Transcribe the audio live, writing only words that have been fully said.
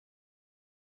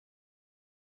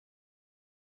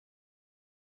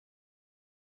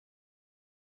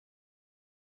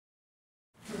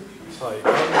Hi,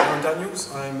 I'm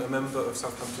Daniels. I'm a member of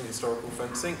Southampton Historical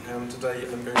Fencing, and today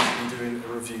I'm going to be doing a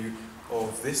review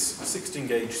of this 16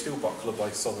 gauge steel buckler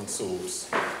by Southern Swords.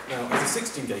 Now, as a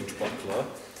 16 gauge buckler,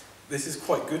 this is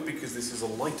quite good because this is a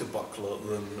lighter buckler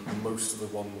than most of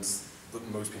the ones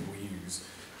that most people use.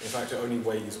 In fact, it only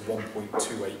weighs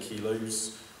 1.28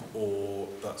 kilos, or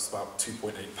that's about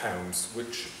 2.8 pounds,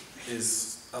 which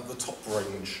is at the top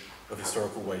range of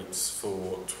historical weights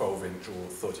for 12-inch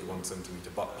or 31-centimetre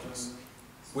bucklers.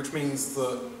 Which means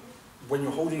that when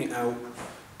you're holding it out,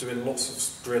 doing lots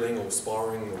of drilling or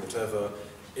sparring or whatever,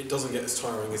 it doesn't get as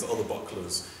tiring as other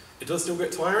bucklers. It does still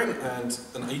get tiring, and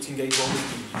an 18 gauge one would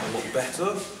be a lot better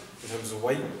in terms of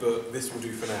weight, but this will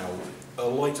do for now. A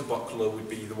lighter buckler would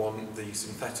be the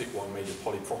synthetic one made of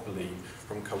polypropylene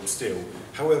from cold steel.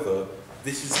 However,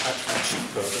 this is actually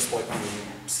cheaper despite being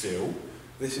steel.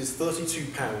 This is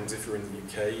 £32 if you're in the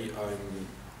UK.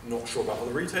 I'm not sure about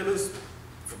other retailers.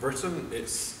 For Britain,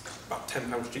 it's about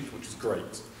 £10 cheaper, which is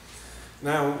great.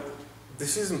 Now,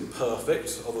 this isn't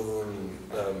perfect, other than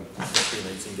not being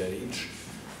 18 gauge.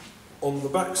 On the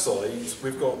back side,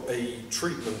 we've got a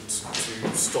treatment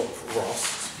to stop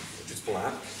rust, which is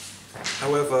black.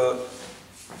 However,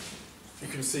 you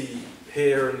can see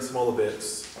here and some other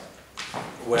bits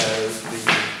where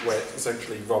it's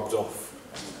essentially rubbed off,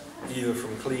 either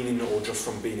from cleaning or just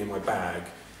from being in my bag.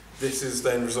 This has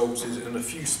then resulted in a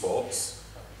few spots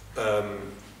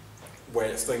where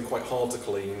it's then quite hard to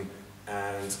clean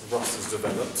and rust has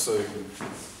developed, so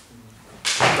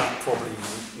that probably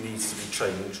needs to be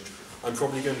changed. I'm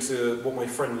probably going to, what my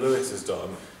friend Lewis has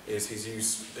done is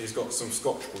he's got some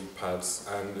Scotch-Brite pads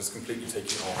and has completely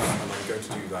taken it off, and I'm going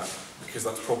to do that because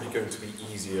that's probably going to be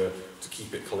easier to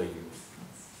keep it clean.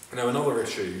 Now, another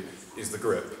issue is the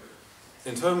grip.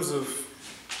 In terms of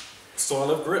style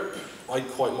of grip, I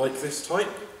quite like this type.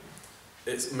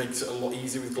 It makes it a lot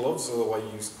easier with gloves, although I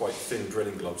use quite thin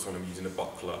drilling gloves when I'm using a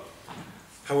buckler.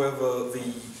 However,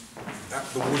 the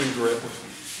wooden grip,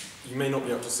 you may not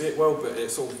be able to see it well, but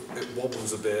it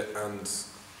wobbles a bit and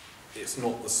it's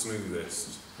not the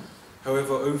smoothest.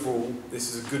 However, overall,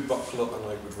 this is a good buckler and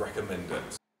I would recommend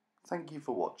it. Thank you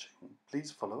for watching.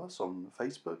 Please follow us on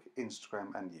Facebook,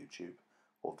 Instagram and YouTube,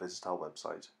 or visit our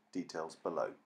website, details below.